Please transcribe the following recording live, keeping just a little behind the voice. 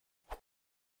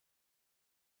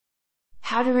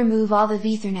How to remove all the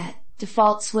vEthernet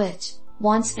default switch,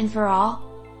 once and for all?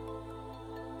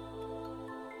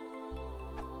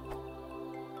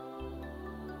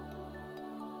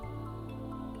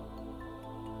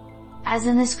 As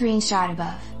in the screenshot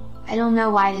above, I don't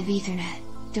know why the vEthernet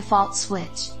default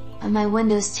switch on my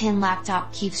Windows 10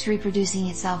 laptop keeps reproducing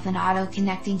itself and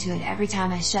auto-connecting to it every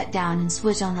time I shut down and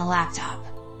switch on the laptop.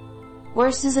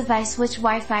 Worst is if I switch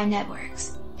Wi-Fi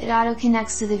networks, it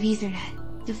auto-connects to the vEthernet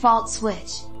default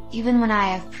switch, even when I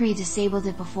have pre-disabled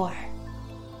it before.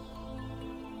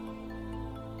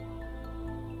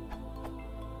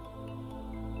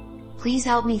 Please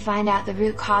help me find out the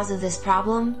root cause of this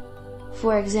problem.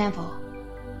 For example,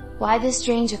 why this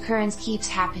strange occurrence keeps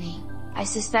happening. I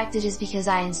suspect it is because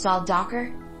I installed Docker.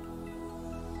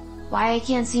 Why I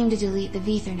can't seem to delete the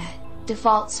vEthernet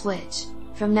default switch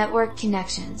from network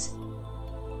connections.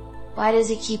 Why does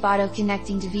it keep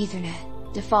auto-connecting to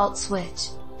vEthernet default switch,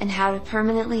 and how to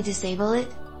permanently disable it?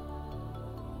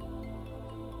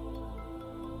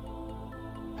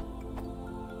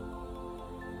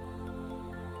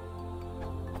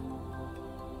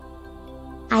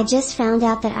 I just found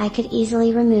out that I could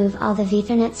easily remove all the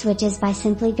vEthernet switches by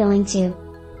simply going to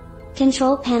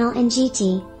Control Panel in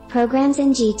GT, Programs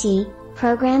in GT,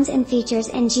 Programs and Features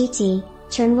in GT,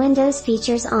 turn Windows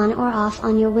features on or off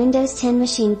on your Windows 10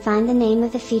 machine, find the name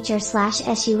of the feature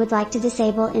 /s you would like to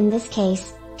disable, in this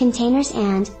case, containers,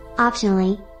 and,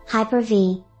 optionally,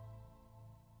 hyperv.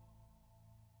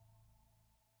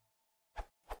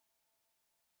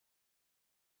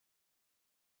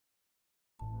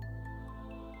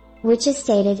 Which is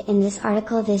stated in this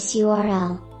article. This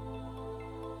URL.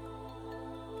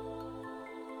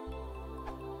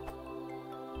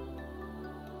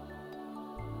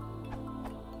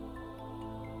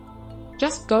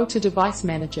 Just go to Device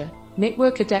Manager,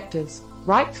 Network Adapters,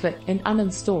 right-click and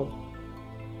uninstall.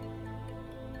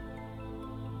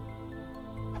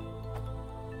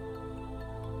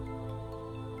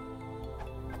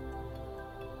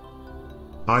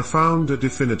 I found a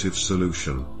definitive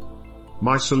solution.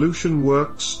 My solution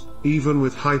works, even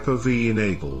with Hyper-V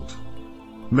enabled.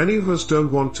 Many of us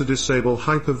don't want to disable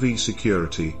Hyper-V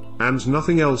security, and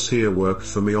nothing else here worked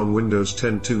for me on Windows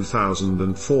 10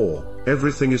 2004.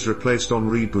 Everything is replaced on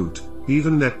reboot,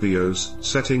 even NetBIOS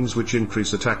settings which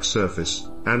increase attack surface,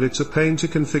 and it's a pain to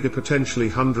configure potentially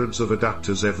hundreds of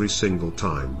adapters every single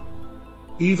time.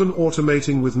 Even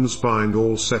automating with NSBInd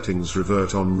all settings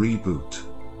revert on reboot.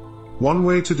 One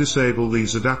way to disable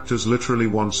these adapters literally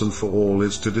once and for all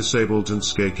is to disable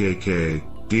DNSCake aka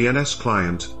DNS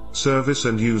client service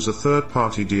and use a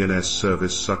third-party DNS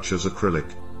service such as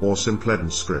Acrylic or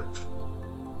SimpleDNScript.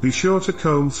 Be sure to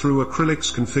comb through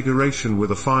Acrylic's configuration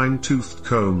with a fine-toothed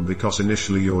comb, because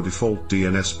initially your default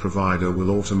DNS provider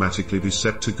will automatically be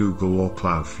set to Google or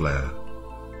Cloudflare.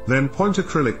 Then point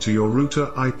Acrylic to your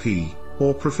router IP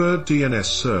or preferred DNS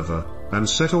server, and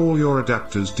set all your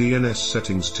adapters DNS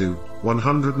settings to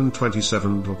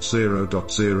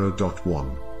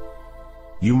 127.0.0.1.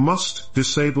 You must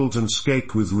disable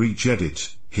DNSCake with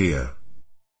regedit here.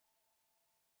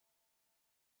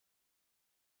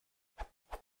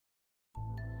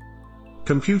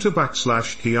 Computer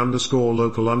 /key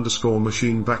 _local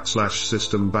 _machine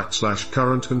 /system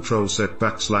 /current control set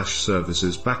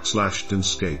 /services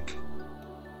 /DNSCake.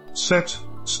 Set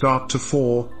start to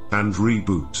 4 and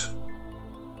reboot.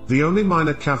 The only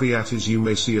minor caveat is you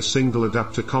may see a single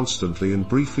adapter constantly and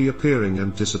briefly appearing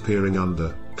and disappearing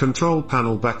under Control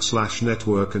Panel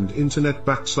 /network and Internet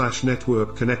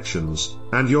 /network connections,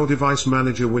 and your device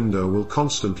manager window will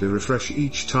constantly refresh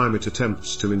each time it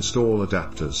attempts to install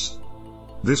adapters.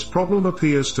 This problem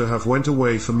appears to have went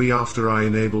away for me after I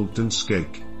enabled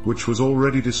DNSCake, which was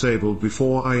already disabled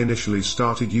before I initially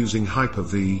started using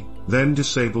Hyper-V, then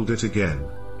disabled it again.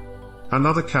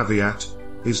 Another caveat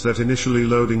is that initially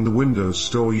loading the Windows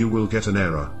Store you will get an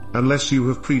error, unless you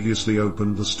have previously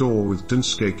opened the store with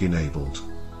DNSCake enabled.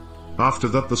 After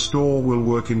that the store will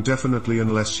work indefinitely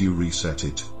unless you reset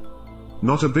it.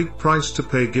 Not a big price to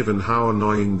pay given how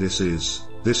annoying this is.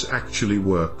 This actually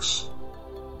works.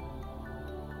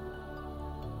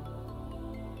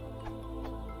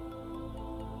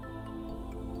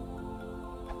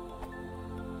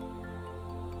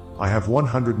 I have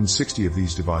 160 of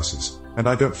these devices, and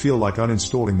I don't feel like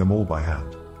uninstalling them all by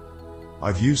hand.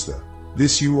 I've used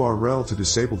this URL to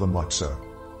disable them like so.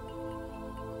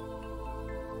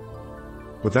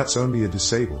 But that's only a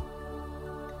disable.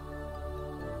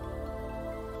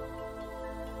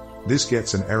 This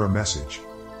gets an error message.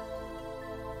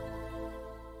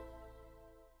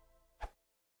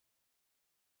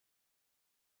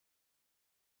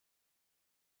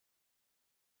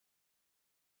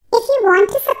 If you want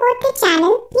to support the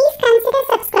channel, please consider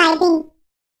subscribing.